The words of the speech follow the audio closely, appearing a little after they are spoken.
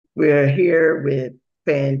We're here with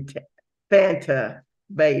Fanta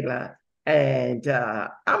Ballo, and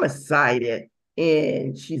I'm excited.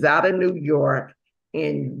 And she's out of New York,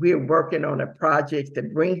 and we're working on a project to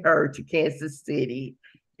bring her to Kansas City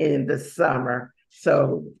in the summer.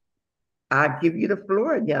 So I'll give you the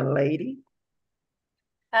floor, young lady.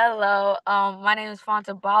 Hello, my name is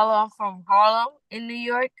Fanta Ballo. I'm from Harlem in New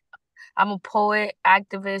York. I'm a poet,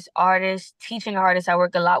 activist, artist, teaching artist. I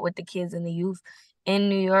work a lot with the kids and the youth in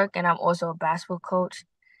New York, and I'm also a basketball coach.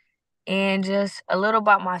 And just a little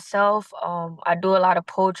about myself, I do a lot of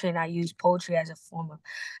poetry, and I use poetry as a form of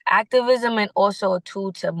activism and also a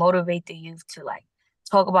tool to motivate the youth to like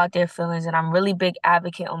talk about their feelings. And I'm really big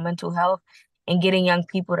advocate on mental health and getting young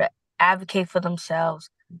people to advocate for themselves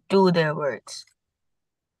through their words.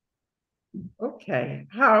 Okay,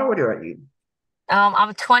 how old are you?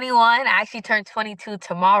 I'm 21. I actually turned 22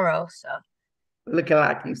 tomorrow, so Looking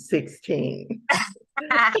like you 16.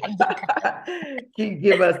 yeah. Can you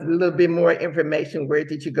give us a little bit more information? Where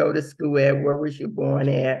did you go to school at? Where was you born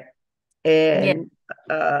at? Yeah. And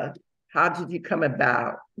uh, how did you come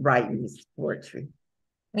about writing this poetry?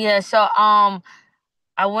 Yeah, so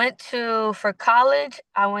I went to for college,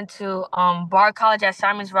 I went to Bar College at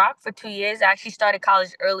Simon's Rock for 2 years. I actually started college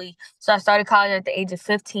early. So I started college at the age of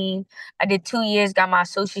 15. I did 2 years, got my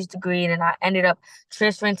associate's degree, and then I ended up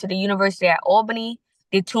transferring to the University at Albany.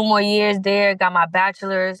 Did 2 more years there, got my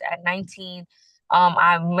bachelor's at 19.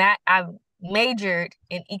 I majored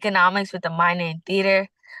in economics with a minor in theater.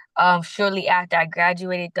 Shortly after I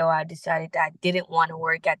graduated, though, I decided that I didn't want to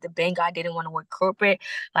work at the bank. I didn't want to work corporate.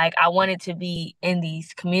 Like I wanted to be in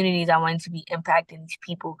these communities. I wanted to be impacting these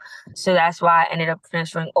people. So that's why I ended up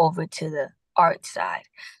transferring over to the art side.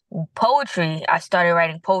 Poetry, I started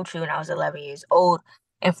writing poetry when I was 11 years old.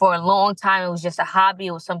 And for a long time, it was just a hobby.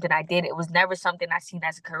 It was something I did. It was never something I seen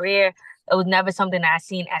as a career. It was never something that I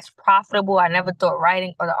seen as profitable. I never thought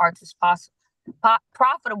writing or the arts was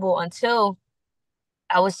profitable until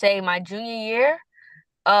I would say my junior year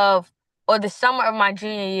of or the summer of my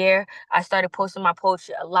junior year, I started posting my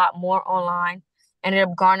poetry a lot more online. Ended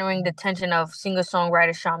up garnering the attention of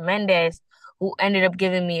singer-songwriter Shawn Mendes, who ended up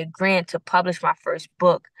giving me a grant to publish my first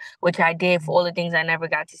book, which I did for all the things I never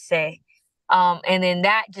got to say. And then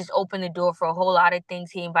that just opened the door for a whole lot of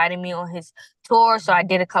things. He invited me on his tour, so I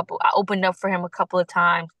opened up for him a couple of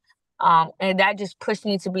times. And that just pushed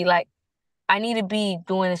me to be like, I need to be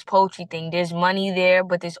doing this poetry thing. There's money there,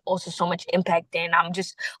 but there's also so much impact there, and I'm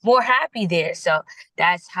just more happy there. So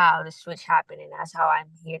that's how the switch happened, and that's how I'm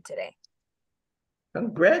here today.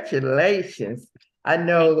 Congratulations. I Thank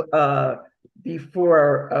know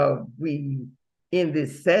before we end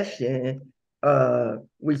this session,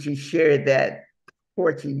 which you shared that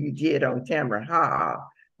poetry you did on Tamron Hall,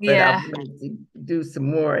 you. but I Yeah, wanted to do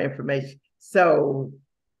some more information. So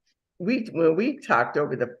when we talked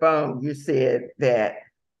over the phone, you said that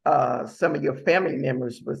some of your family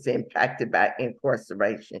members was impacted by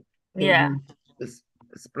incarceration. Can yeah, you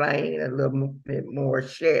explain a little bit more,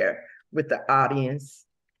 share with the audience?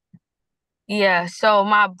 yeah. So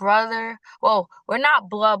my brother, well, we're not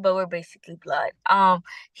blood, but we're basically blood.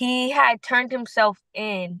 He had turned himself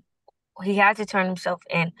in. He had to turn himself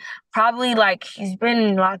in. Probably like he's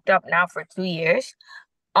been locked up now for 2 years.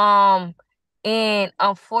 Um, and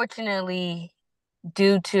unfortunately,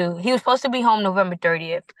 due to he was supposed to be home November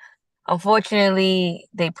 30th. Unfortunately,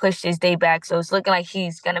 they pushed his day back, so it's looking like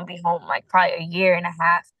he's gonna be home like probably a year and a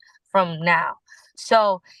half from now.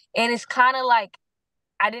 So, and it's kind of like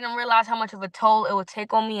I didn't realize how much of a toll it would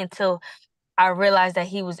take on me until I realized that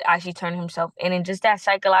he was actually turning himself in, and just that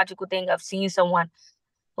psychological thing of seeing someone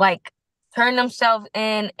like turn themselves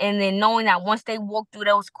in, and then knowing that once they walk through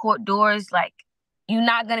those court doors, like you're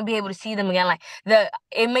not gonna be able to see them again. Like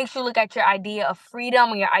it makes you look at your idea of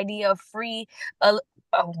freedom and your idea of free uh,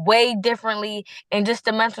 way differently, and just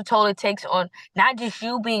the mental toll it takes on not just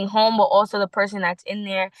you being home, but also the person that's in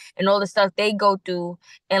there and all the stuff they go through.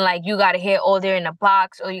 And like you gotta hear, oh, they're in a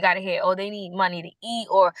box, or you gotta hear, oh, they need money to eat,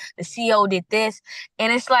 or the CEO did this,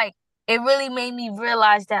 and it's like it really made me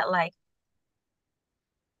realize that like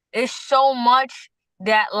it's so much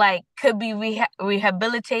that like could be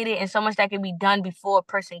rehabilitated, and so much that can be done before a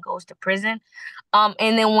person goes to prison.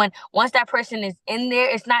 And then once that person is in there,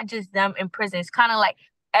 it's not just them in prison. It's kind of like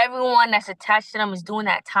everyone that's attached to them is doing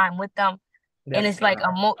that time with them, and That's it's like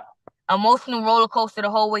right. emotional roller coaster the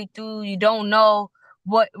whole way through. You don't know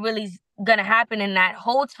what really is gonna happen in that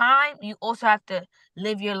whole time. You also have to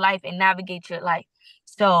live your life and navigate your life.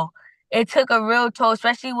 So it took a real toll,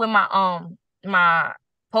 especially with my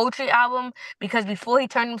poetry album, because before he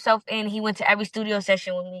turned himself in, he went to every studio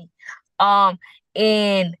session with me. Um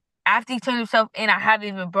and after he turned himself in, I haven't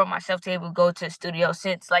even brought myself to able to go to the studio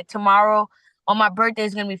since. Like tomorrow on my birthday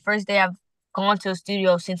is gonna be the first day I've gone to a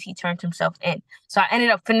studio since he turned himself in. So I ended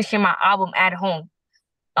up finishing my album at home.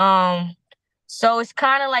 Um, so it's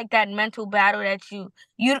kind of like that mental battle that you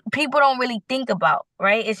people don't really think about,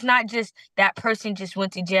 right? It's not just that person just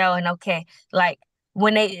went to jail and okay, like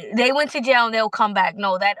when they went to jail and they'll come back.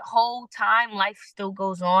 No, that whole time life still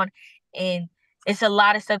goes on, and it's a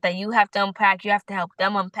lot of stuff that you have to unpack. You have to help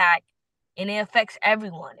them unpack, and it affects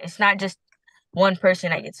everyone. It's not just one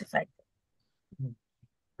person that gets affected.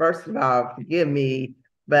 First of all, forgive me,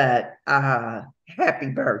 but happy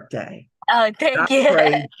birthday. Oh, I thank you.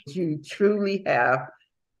 pray that you truly have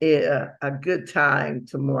a good time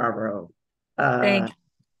tomorrow. Uh, Thank you.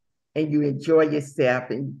 and you enjoy yourself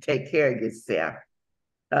and you take care of yourself.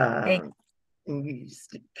 Thank Um, and you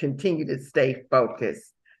continue to stay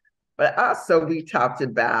focused. But also, we talked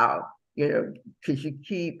about, because you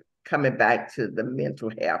keep coming back to the mental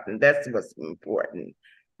health, and that's what's important.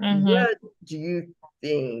 you. Mm-hmm. What do you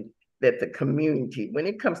think that the community, when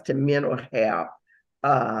it comes to mental health,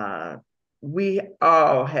 uh, we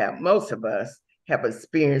all have, most of us have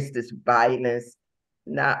experienced this violence,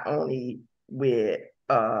 not only within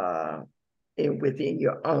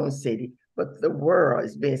your own city, but the world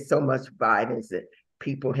has been so much violence that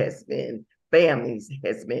families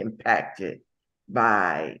has been impacted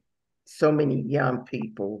by so many young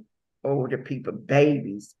people, older people,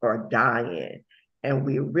 babies are dying, and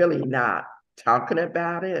we're really not talking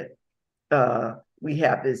about it. We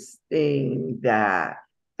have this thing that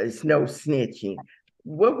is no snitching.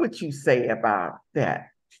 What would you say about that?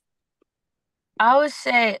 I would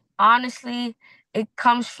say honestly, it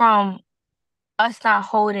comes from us not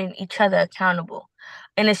holding each other accountable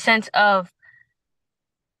in a sense of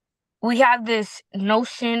we have this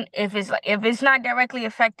notion if it's not directly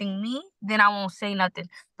affecting me, then I won't say nothing.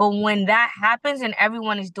 But when that happens and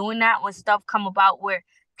everyone is doing that, when stuff come about where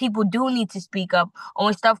people do need to speak up, or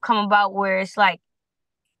when stuff come about where it's like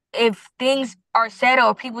if things are said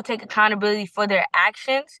or people take accountability for their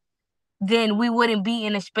actions, then we wouldn't be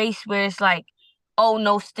in a space where it's like, oh,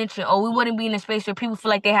 no snitching, or we wouldn't be in a space where people feel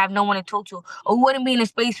like they have no one to talk to, or we wouldn't be in a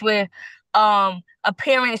space where a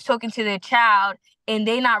parent is talking to their child and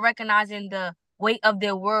they not recognizing the weight of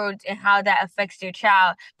their words and how that affects their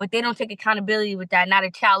child, but they don't take accountability with that. Not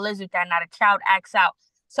a child lives with that, not a child acts out.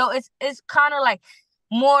 So it's kind of like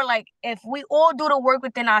more like if we all do the work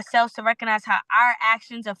within ourselves to recognize how our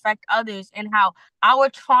actions affect others and how our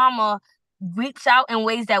trauma reach out in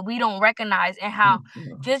ways that we don't recognize, and how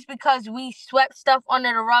Mhm. just because we swept stuff under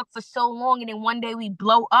the rug for so long and then one day we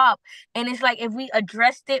blow up, and it's like if we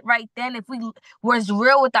addressed it right then, if we was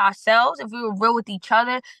real with ourselves, if we were real with each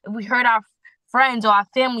other, if we heard our friends or our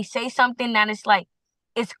family say something that is like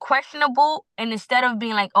it's questionable, and instead of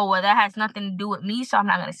being like, oh well, that has nothing to do with me, so I'm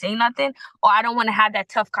not going to say nothing, or I don't want to have that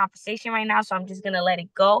tough conversation right now, so I'm just going to let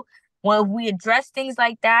it go. When we address things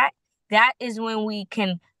like that, that is when we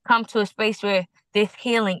can come to a space where there's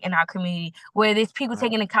healing in our community, where there's people Right.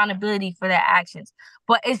 taking accountability for their actions.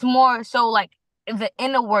 But it's more so like the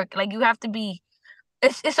inner work. Like you have to be.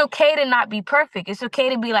 It's okay to not be perfect. It's okay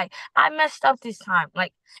to be like, I messed up this time.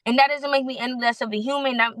 Like, and that doesn't make me any less of a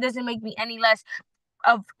human. That doesn't make me any less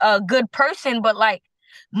of a good person. But like,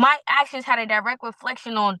 my actions had a direct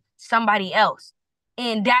reflection on somebody else,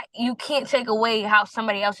 and that you can't take away how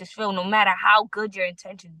somebody else is feeling, no matter how good your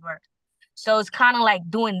intentions were. So it's kind of like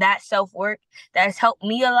doing that self work that has helped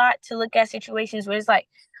me a lot to look at situations where it's like,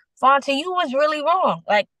 Fanta, you was really wrong.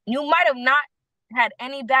 Like you might have not had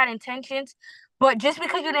any bad intentions, but just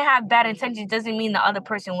because you didn't have bad intentions doesn't mean the other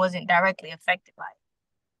person wasn't directly affected by it.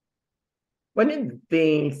 One of the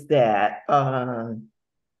things that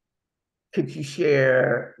could you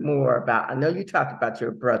share more about? I know you talked about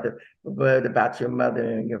your brother, but about your mother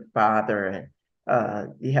and your father,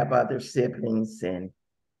 and you have other siblings, and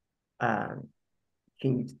um,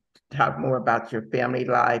 can you talk more about your family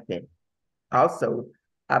life? And also,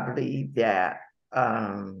 I believe that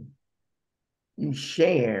um, you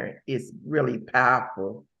share is really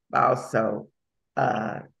powerful, but also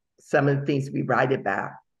uh, some of the things we write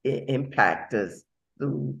about it impact us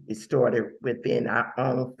through it started within our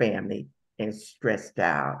own family and stressed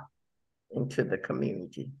out into the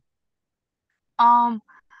community. Um,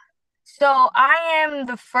 so I am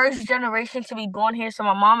the first generation to be born here. So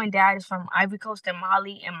my mom and dad is from Ivory Coast and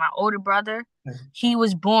Mali, and my older brother, he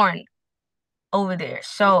was born over there.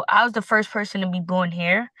 So I was the first person to be born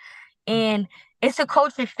here. And it's a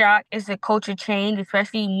culture shock, it's a culture change,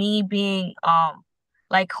 especially me being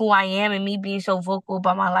like who I am and me being so vocal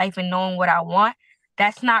about my life and knowing what I want.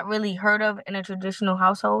 That's not really heard of in a traditional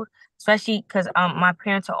household. especially because my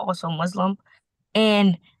parents are also Muslim,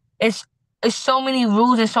 and it's it's so many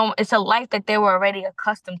rules and it's a life that they were already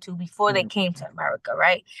accustomed to before they came to America,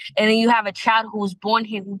 right? And then you have a child who was born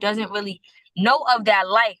here who doesn't really know of that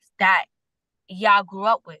life that y'all grew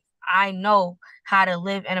up with. I know how to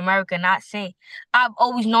live in America. Not saying I've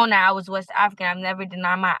always known that I was West African. I've never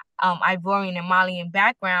denied my Ivorian and Malian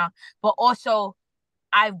background, but also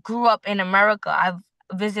I grew up in America. I've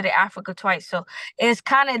visited Africa twice, so it's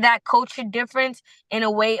kind of that culture difference in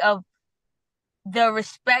a way of the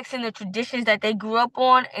respects and the traditions that they grew up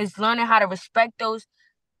on is learning how to respect those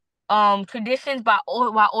traditions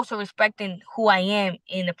while also respecting who I am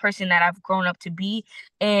and the person that I've grown up to be.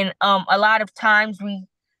 And a lot of times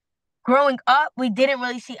growing up, we didn't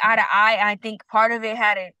really see eye to eye. I think part of it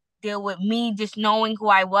had to deal with me just knowing who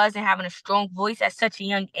I was and having a strong voice at such a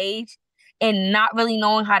young age and not really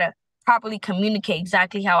knowing how to properly communicate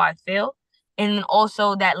exactly how I feel. And then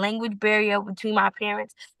also that language barrier between my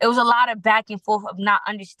parents. It was a lot of back and forth of not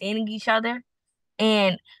understanding each other.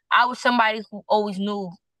 And I was somebody who always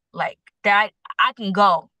knew like that I can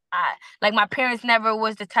go. Like my parents never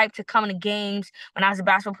was the type to come to games when I was a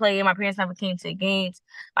basketball player. My parents never came to the games.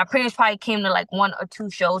 My parents probably came to like one or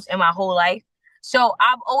two shows in my whole life. So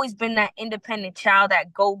I've always been that independent child,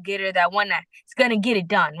 that go getter, that one that's gonna get it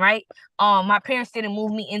done, right? My parents didn't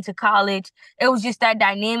move me into college. It was just that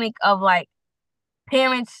dynamic of like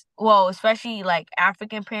parents, well, especially like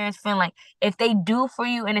African parents, feeling like if they do for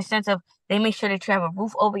you in a sense of they make sure that you have a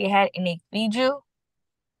roof over your head and they feed you,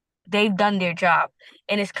 they've done their job.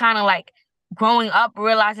 And it's kind of like growing up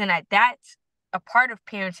realizing that that's a part of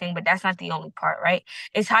parenting, but that's not the only part, right?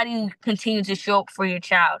 It's how do you continue to show up for your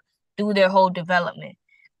child through their whole development.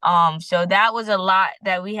 So that was a lot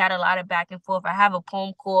that we had a lot of back and forth. I have a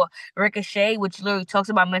poem called Ricochet, which literally talks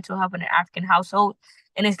about mental health in an African household.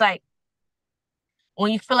 And it's like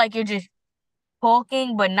when you feel like you're just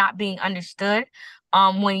talking but not being understood,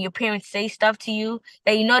 when your parents say stuff to you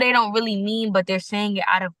that you know they don't really mean, but they're saying it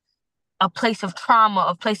out of a place of trauma,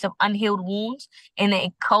 a place of unhealed wounds, and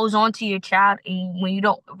it goes on to your child. And when you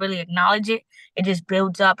don't really acknowledge it, it just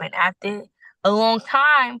builds up. And after a long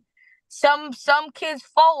time, some kids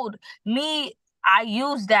fold. Me, I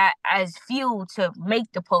use that as fuel to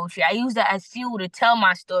make the poetry. I use that as fuel to tell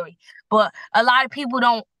my story. But a lot of people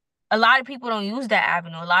don't. A lot of people don't use that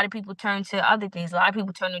avenue. A lot of people turn to other things. A lot of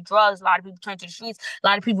people turn to drugs. A lot of people turn to the streets. A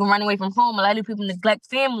lot of people run away from home. A lot of people neglect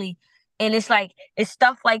family. And it's like, it's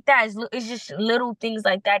stuff like that. It's just little things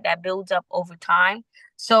like that that builds up over time.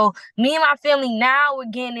 So me and my family now, we're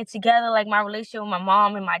getting it together. Like my relationship with my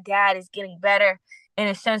mom and my dad is getting better in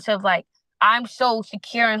a sense of like, I'm so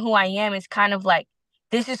secure in who I am. It's kind of like,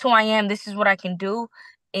 this is who I am. This is what I can do.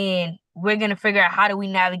 And we're going to figure out how do we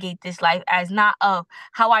navigate this life as not of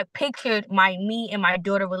how I pictured me and my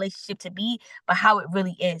daughter relationship to be, but how it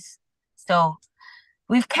really is. So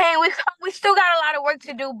we still got a lot of work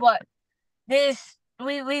to do, but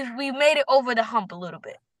we made it over the hump a little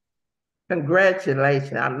bit.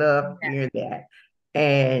 Congratulations. I love hearing that.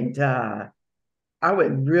 And I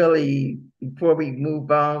would really, before we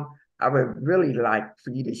move on, I would really like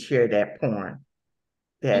for you to share that poem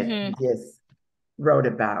that you just wrote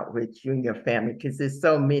about with you and your family, because there's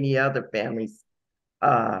so many other families,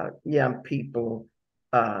 young people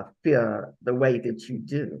feel the way that you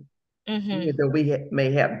do, even though we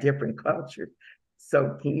may have different cultures.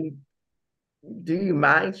 So do you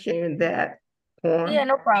mind sharing that poem? Yeah,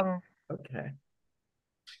 no problem. Okay.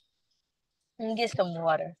 Let me get some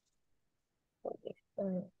water.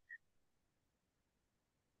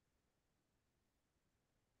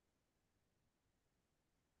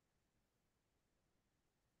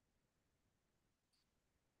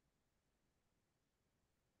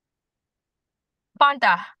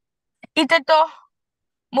 Fanta. Iteto.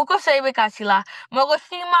 Moko saibe kasila. Moko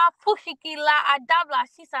shima fushikila adabla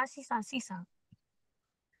sisa.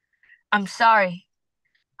 I'm sorry.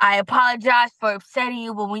 I apologize for upsetting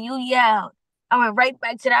you, but when you yelled, I went right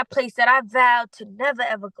back to that place that I vowed to never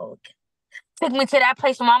ever go again. Took me to that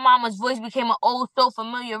place where my mama's voice became an old, so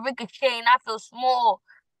familiar ricochet, and I feel small,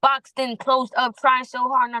 boxed in, closed up, trying so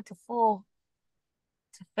hard not to fall,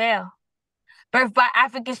 to fail. Birthed by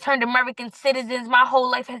Africans turned American citizens, my whole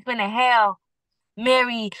life has been a hell.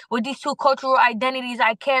 Married with these two cultural identities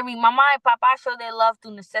I carry, my mom and papa show their love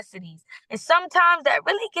through necessities. And sometimes that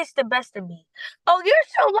really gets the best of me. Oh, you're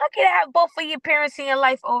so lucky to have both of your parents in your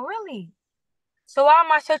life. Oh, really? So why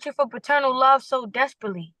am I searching for paternal love so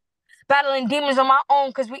desperately? Battling demons on my own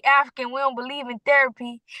because we African, we don't believe in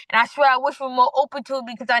therapy. And I swear I wish we were more open to it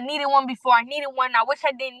because I needed one before I needed one. I wish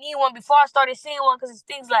I didn't need one before I started seeing one because it's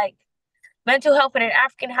things like mental health in an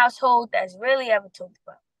African household that's rarely ever talked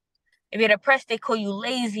about. If you're depressed, they call you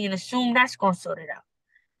lazy and assume that's gonna sort it out.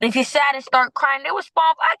 And if you're sad and start crying, they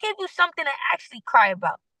respond, I give you something to actually cry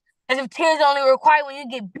about. As if tears are only required when you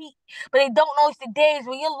get beat, but they don't notice the days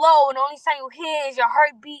when you're low and the only sound you hear is your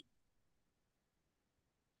heartbeat.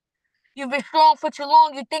 You've been strong for too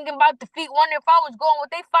long. You're thinking about defeat. Wonder if I was gone,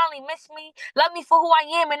 would they finally miss me? Love me for who I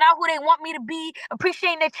am and not who they want me to be.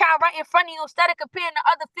 Appreciating their child right in front of you instead of comparing to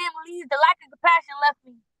other families. The lack of compassion left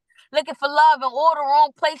me looking for love in all the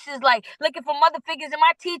wrong places, like looking for mother figures in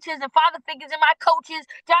my teachers and father figures in my coaches,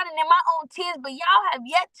 drowning in my own tears, but y'all have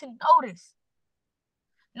yet to notice.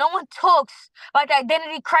 No one talks about the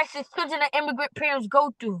identity crisis children of immigrant parents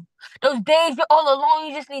go through. Those days you're all alone,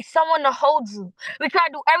 you just need someone to hold you. We try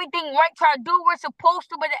to do everything right, try to do what we're supposed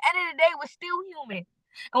to, but at the end of the day, we're still human.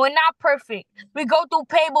 And we're not perfect. We go through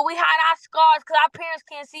pain, but we hide our scars because our parents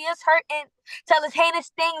can't see us hurting, tell us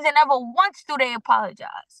heinous things, and never once do they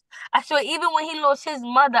apologize. I swear, even when he lost his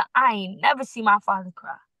mother, I ain't never see my father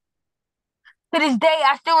cry. To this day,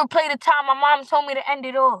 I still replay the time my mom told me to end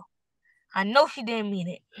it all. I know she didn't mean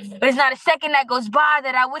it. But it's not a second that goes by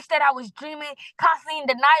that I wish that I was dreaming, constantly in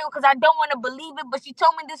denial because I don't want to believe it. But she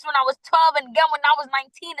told me this when I was 12 and again when I was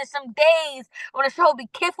 19. And some days I want to show her, be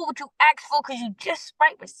careful what you ask for because you just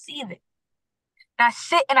might receive it. And I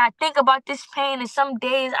sit and I think about this pain, and some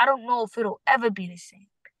days I don't know if it'll ever be the same.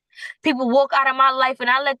 People walk out of my life and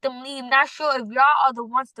I let them leave, not sure if y'all are the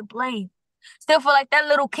ones to blame. Still feel like that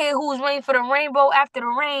little kid who was waiting for the rainbow after the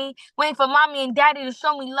rain, waiting for mommy and daddy to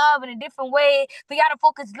show me love in a different way. For y'all to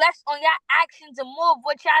focus less on your actions and more of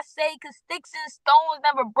what y'all say, because sticks and stones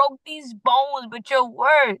never broke these bones, but your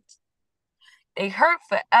words, they hurt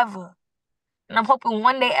forever. And I'm hoping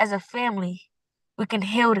one day as a family, we can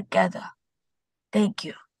heal together. Thank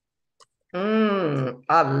you.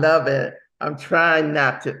 I love it. I'm trying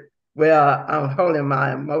not to. Well, I'm holding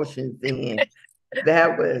my emotions in.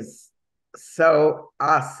 That was so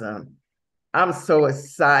awesome. I'm so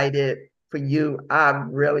excited for you. I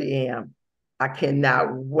really am. I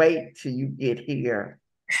cannot wait till you get here.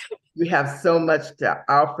 You have so much to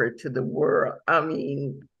offer to the world. I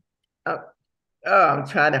mean, uh, oh, I'm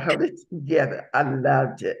trying to hold it together. I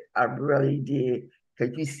loved it. I really did.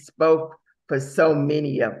 Because you spoke for so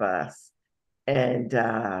many of us. And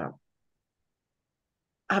I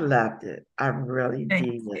loved it. I really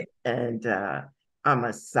did. And I'm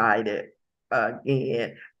excited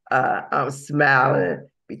again. I'm smiling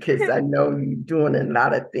because I know you're doing a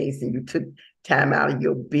lot of things and you took time out of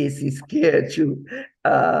your busy schedule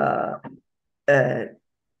uh, uh,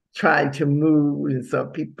 trying to move. And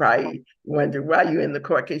some people probably wonder why you're in the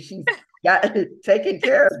court because she's got taking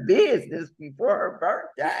care of business before her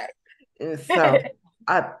birthday. And so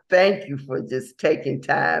I thank you for just taking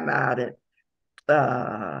time out and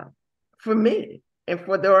for me and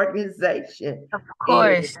for the organization. Of And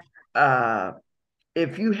course.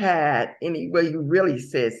 if you had any, well, you really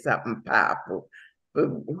said something powerful, but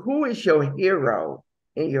who is your hero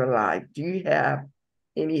in your life? Do you have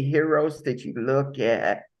any heroes that you look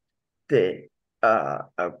at that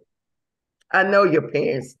I know your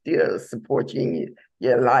parents still support you and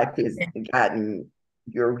your life has gotten,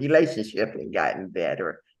 your relationship has gotten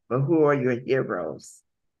better, but who are your heroes?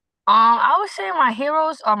 I would say my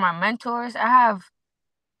heroes are my mentors. I have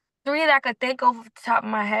three that I could think of off the top of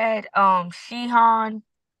my head. Shihan,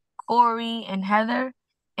 Corey, and Heather.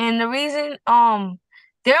 And the reason,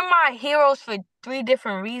 they're my heroes for three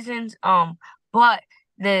different reasons. But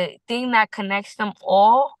the thing that connects them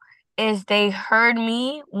all is they heard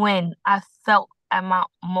me when I felt at my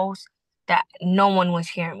most that no one was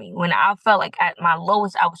hearing me. When I felt like at my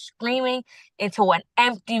lowest, I was screaming into an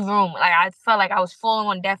empty room. Like I felt like I was falling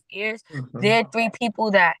on deaf ears. Mhm. There are three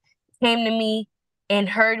people that came to me and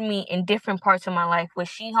heard me in different parts of my life. With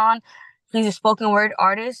Shihan, he's a spoken word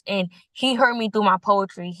artist, and he heard me through my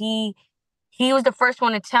poetry. He was the first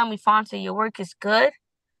one to tell me, Fanta, your work is good,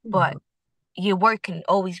 but your work can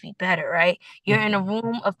always be better, right? You're in a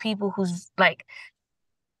room of people who's like,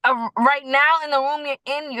 right now in the room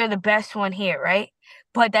you're in, you're the best one here, right?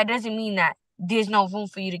 But that doesn't mean that there's no room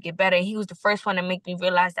for you to get better. He was the first one to make me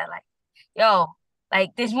realize that, like, yo,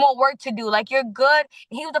 like, there's more work to do. Like, you're good.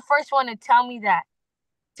 And he was the first one to tell me that,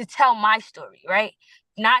 to tell my story, right?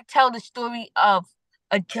 Not tell the story of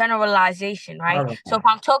a generalization, All right? So if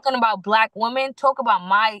right. I'm talking about Black women, talk about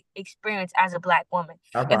my experience as a Black woman.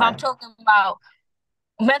 All If I'm right. talking about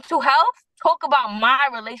mental health, talk about my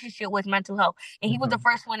relationship with mental health. And he was the Mhm.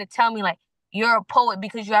 first one to tell me, like, you're a poet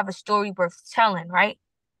because you have a story worth telling, right?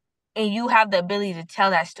 And you have the ability to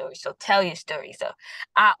tell that story. So tell your story. So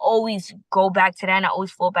I always go back to that and I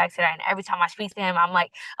always fall back to that. And every time I speak to him, I'm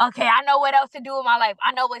like, okay, I know what else to do in my life.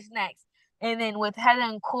 I know what's next. And then with Heather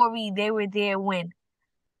and Corey, they were there when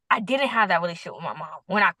I didn't have that relationship with my mom.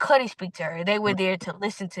 When I couldn't speak to her, they were there to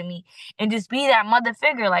listen to me and just be that mother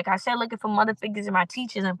figure. Like I said, looking for mother figures in my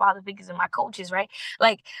teachers and father figures in my coaches, right?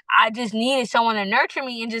 Like I just needed someone to nurture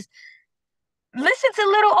me and just listen to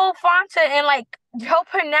little old Fanta and like help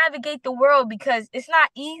her navigate the world because it's not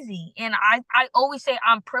easy. And I always say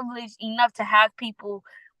I'm privileged enough to have people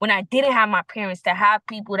when I didn't have my parents, to have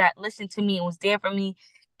people that listened to me and was there for me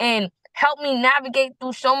and help me navigate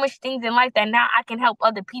through so much things in life that now I can help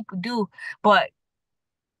other people do. But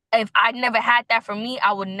if I never had that for me,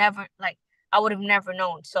 I would have never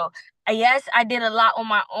known. So yes, I did a lot on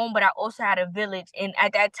my own, but I also had a village. And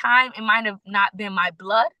at that time, it might have not been my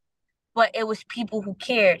blood, but it was people who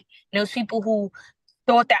cared. And it was people who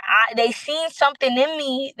thought that they seen something in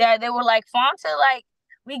me that they were like, Fonta, like,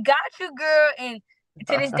 we got you, girl. And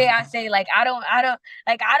to this day, I say, like, I don't know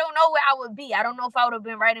where I would be. I don't know if I would have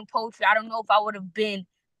been writing poetry. I don't know if I would have been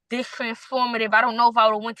this transformative. I don't know if I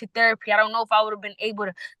would have went to therapy. I don't know if I would have been able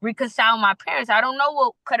to reconcile my parents. I don't know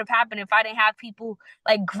what could have happened if I didn't have people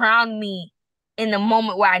like ground me in the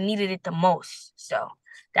moment where I needed it the most. So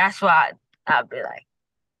that's why I'd be like,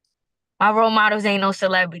 my role models ain't no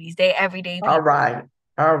celebrities. They everyday people. All right.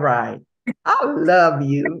 All right. I love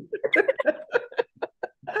you.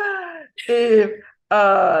 If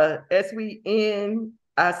as we end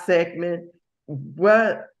our segment,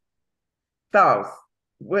 what thoughts,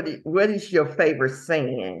 what is your favorite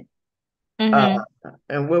saying?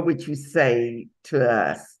 And what would you say to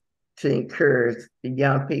us to encourage the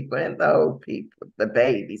young people and the old people, the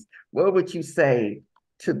babies? What would you say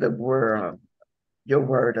to the world, your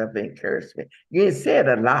word of encouragement? You ain't said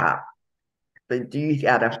a lot, but do you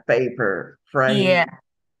got a favorite phrase? Yeah.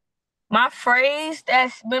 My phrase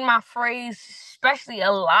that's been my phrase, especially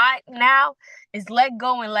a lot now, is let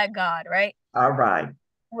go and let God, right? All right.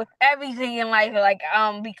 With everything in life, like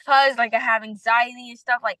because like I have anxiety and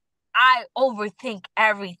stuff, like I overthink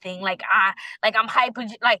everything. I'm hyper,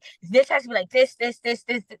 like this has to be like this.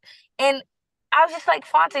 And I was just like,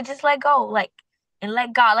 Fonte, just let go, like, and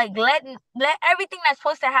let God, like let everything that's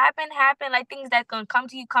supposed to happen, like things that can come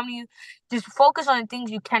to you, come to you. Just focus on the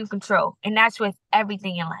things you can control, and that's with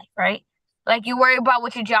everything in life, right? Like you worry about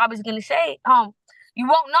what your job is gonna say, you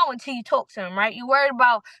won't know until you talk to them, right? You worried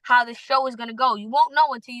about how the show is gonna go. You won't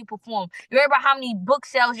know until you perform. You worry about how many book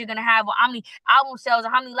sales you're gonna have, or how many album sales, or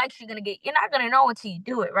how many likes you're gonna get. You're not gonna know until you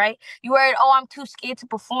do it, right? You worried, oh, I'm too scared to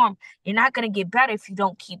perform. You're not gonna get better if you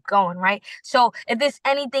don't keep going, right? So if there's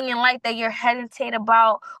anything in life that you're hesitant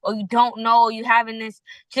about, or you don't know, or you having this,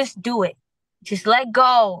 just do it. Just let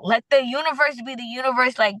go. Let the universe be the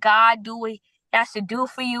universe. Like God do what He has to do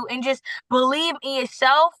for you, and just believe in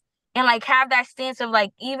yourself and like have that stance of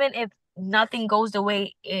like, even if nothing goes the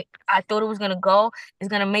way I thought it was gonna go, it's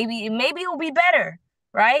gonna maybe it'll be better,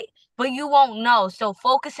 right? But you won't know. So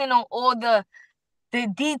focusing on all the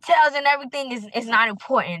details and everything is not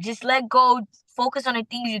important. Just let go, focus on the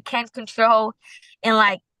things you can control, and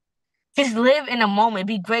like just live in a moment.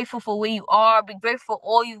 Be grateful for where you are. Be grateful for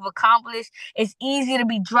all you've accomplished. It's easy to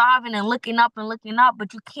be driving and looking up,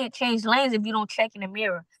 but you can't change lanes if you don't check in the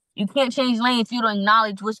mirror. You can't change lanes if you don't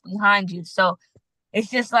acknowledge what's behind you. So it's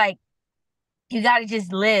just like you gotta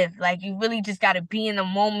just live. Like you really just gotta be in the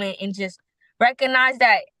moment and just recognize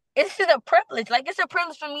that it's just a privilege. Like it's a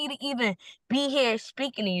privilege for me to even be here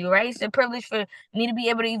speaking to you, right? It's a privilege for me to be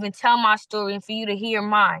able to even tell my story and for you to hear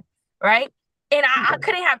mine, right? And I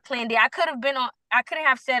couldn't have planned it. I couldn't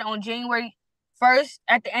have said on January 1st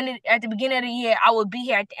at the beginning of the year, I would be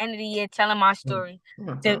here at the end of the year telling my story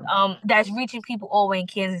to that's reaching people all the way in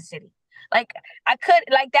Kansas City. Like I could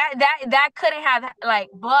like that couldn't have like,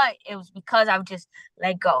 but it was because I've just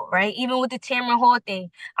let go, right? Even with the Tamron Hall thing,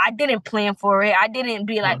 I didn't plan for it. I didn't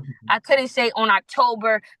be like, I couldn't say on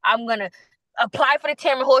October I'm gonna apply for the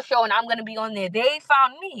Tamron Hall Show and I'm gonna be on there. They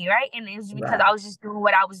found me, right? And it was because I was just doing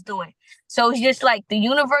what I was doing. So it's just like the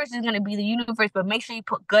universe is gonna be the universe, but make sure you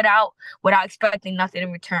put good out without expecting nothing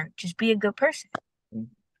in return. Just be a good person.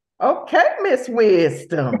 Okay, Miss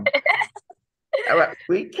Wisdom.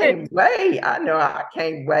 We can't wait. I know I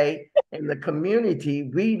can't wait. In the community,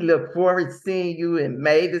 we look forward to seeing you in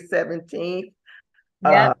May the 17th.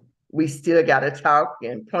 Yeah. We still got to talk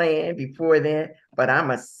and plan before then, but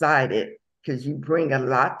I'm excited because you bring a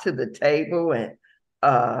lot to the table. And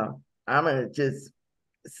I'm going to just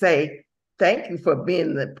say thank you for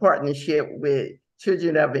being in the partnership with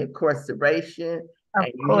Children of Incarceration. Of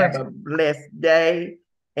And you have course. a blessed day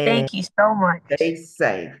and Thank you so much. stay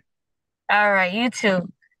safe. All right, you too.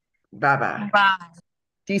 Bye-bye. Bye.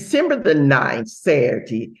 December the 9th,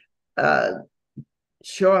 Saturday,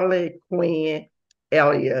 Charlotte Quinn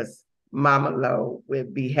Elias Mama Lo will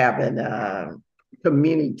be having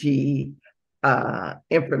community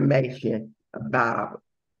information about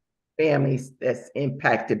families that's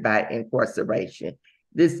impacted by incarceration.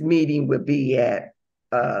 This meeting will be at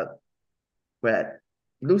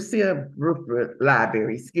Lucia Bruford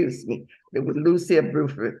Library, excuse me. It was Lucia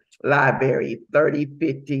Bruford Library,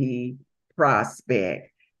 3050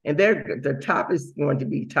 Prospect. And the topic is going to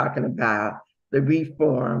be talking about the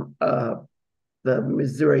reform of the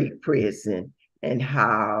Missouri prison and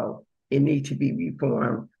how it needs to be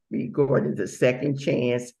reformed regarding the second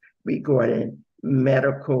chance, regarding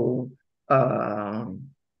medical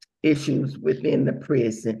issues within the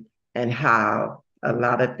prison, and how a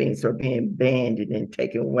lot of things are being banned and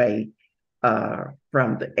taken away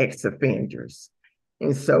from the ex-offenders.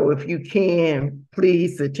 And so if you can,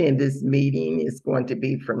 please attend this meeting. It's going to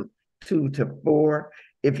be from 2 to 4.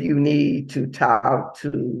 If you need to talk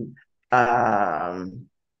to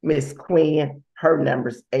Miss Quinn, her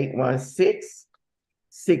number's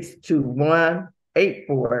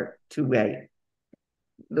 816-621-8428.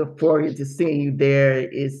 Look forward to seeing you there.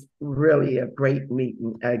 It's really a great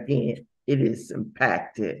meeting. Again, it is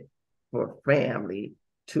impacted for family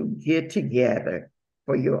to get together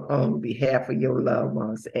for your own behalf of your loved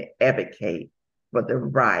ones and advocate for the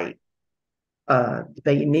right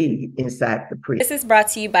they need inside the prison. This is brought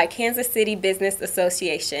to you by Kansas City Business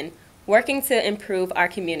Association, working to improve our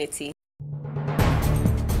community.